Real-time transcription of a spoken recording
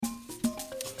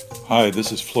Hi,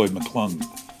 this is Floyd McClung.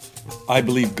 I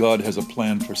believe God has a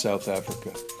plan for South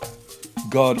Africa.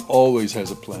 God always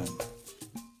has a plan.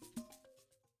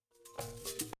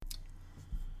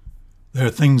 There are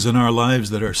things in our lives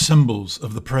that are symbols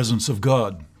of the presence of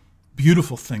God.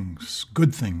 Beautiful things,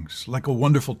 good things, like a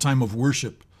wonderful time of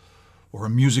worship, or a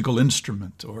musical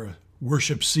instrument, or a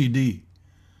worship CD.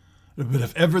 But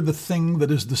if ever the thing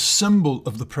that is the symbol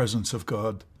of the presence of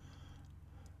God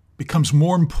becomes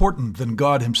more important than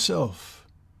God himself,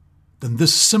 then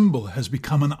this symbol has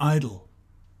become an idol,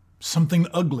 something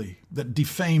ugly that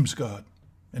defames God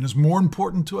and is more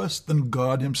important to us than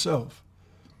God himself.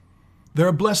 There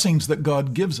are blessings that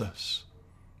God gives us.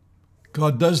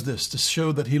 God does this to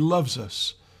show that he loves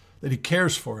us, that he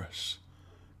cares for us.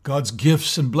 God's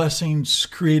gifts and blessings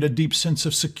create a deep sense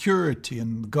of security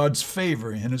and God's favor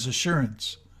and his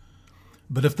assurance.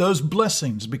 But if those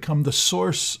blessings become the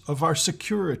source of our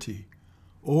security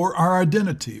or our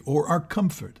identity or our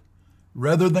comfort,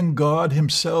 rather than God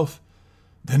himself,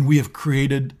 then we have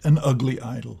created an ugly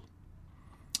idol.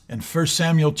 In 1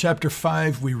 Samuel chapter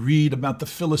 5, we read about the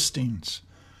Philistines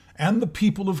and the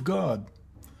people of God.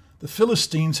 The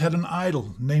Philistines had an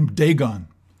idol named Dagon.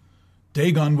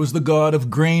 Dagon was the god of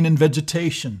grain and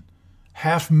vegetation,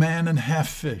 half man and half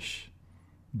fish.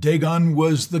 Dagon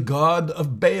was the god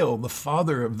of Baal, the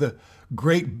father of the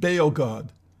great Baal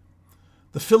god.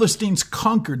 The Philistines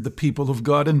conquered the people of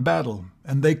God in battle,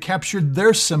 and they captured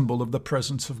their symbol of the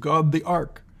presence of God, the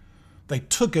ark. They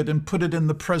took it and put it in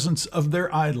the presence of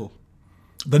their idol.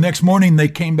 The next morning they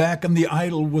came back, and the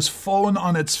idol was fallen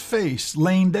on its face,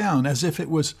 laying down as if it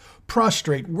was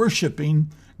prostrate,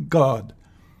 worshiping God.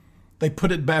 They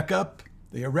put it back up.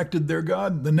 They erected their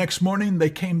god. The next morning they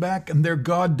came back, and their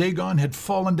god Dagon had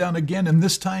fallen down again, and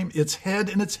this time its head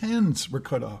and its hands were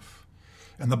cut off.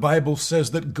 And the Bible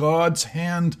says that God's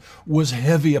hand was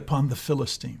heavy upon the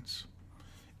Philistines.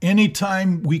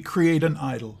 Anytime we create an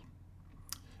idol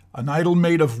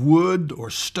made of wood or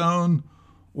stone,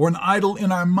 or an idol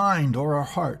in our mind or our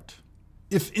heart,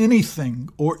 if anything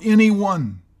or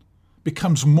anyone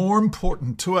becomes more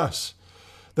important to us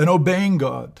than obeying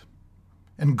God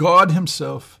and God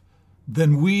himself,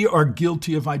 then we are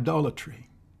guilty of idolatry.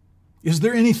 Is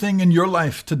there anything in your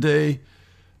life today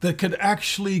that could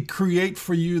actually create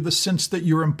for you the sense that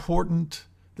you're important,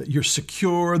 that you're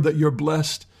secure, that you're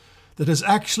blessed, that has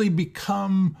actually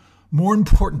become more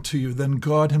important to you than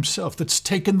God himself, that's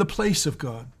taken the place of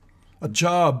God? A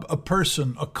job, a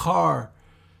person, a car,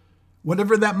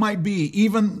 whatever that might be,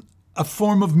 even a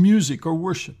form of music or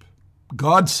worship.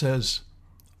 God says,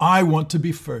 I want to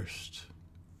be first.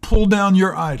 Pull down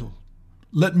your idol.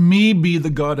 Let me be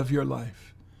the God of your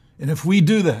life. And if we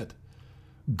do that,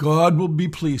 God will be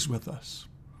pleased with us.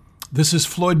 This is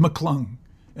Floyd McClung,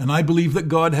 and I believe that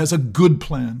God has a good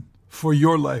plan for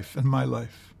your life and my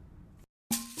life.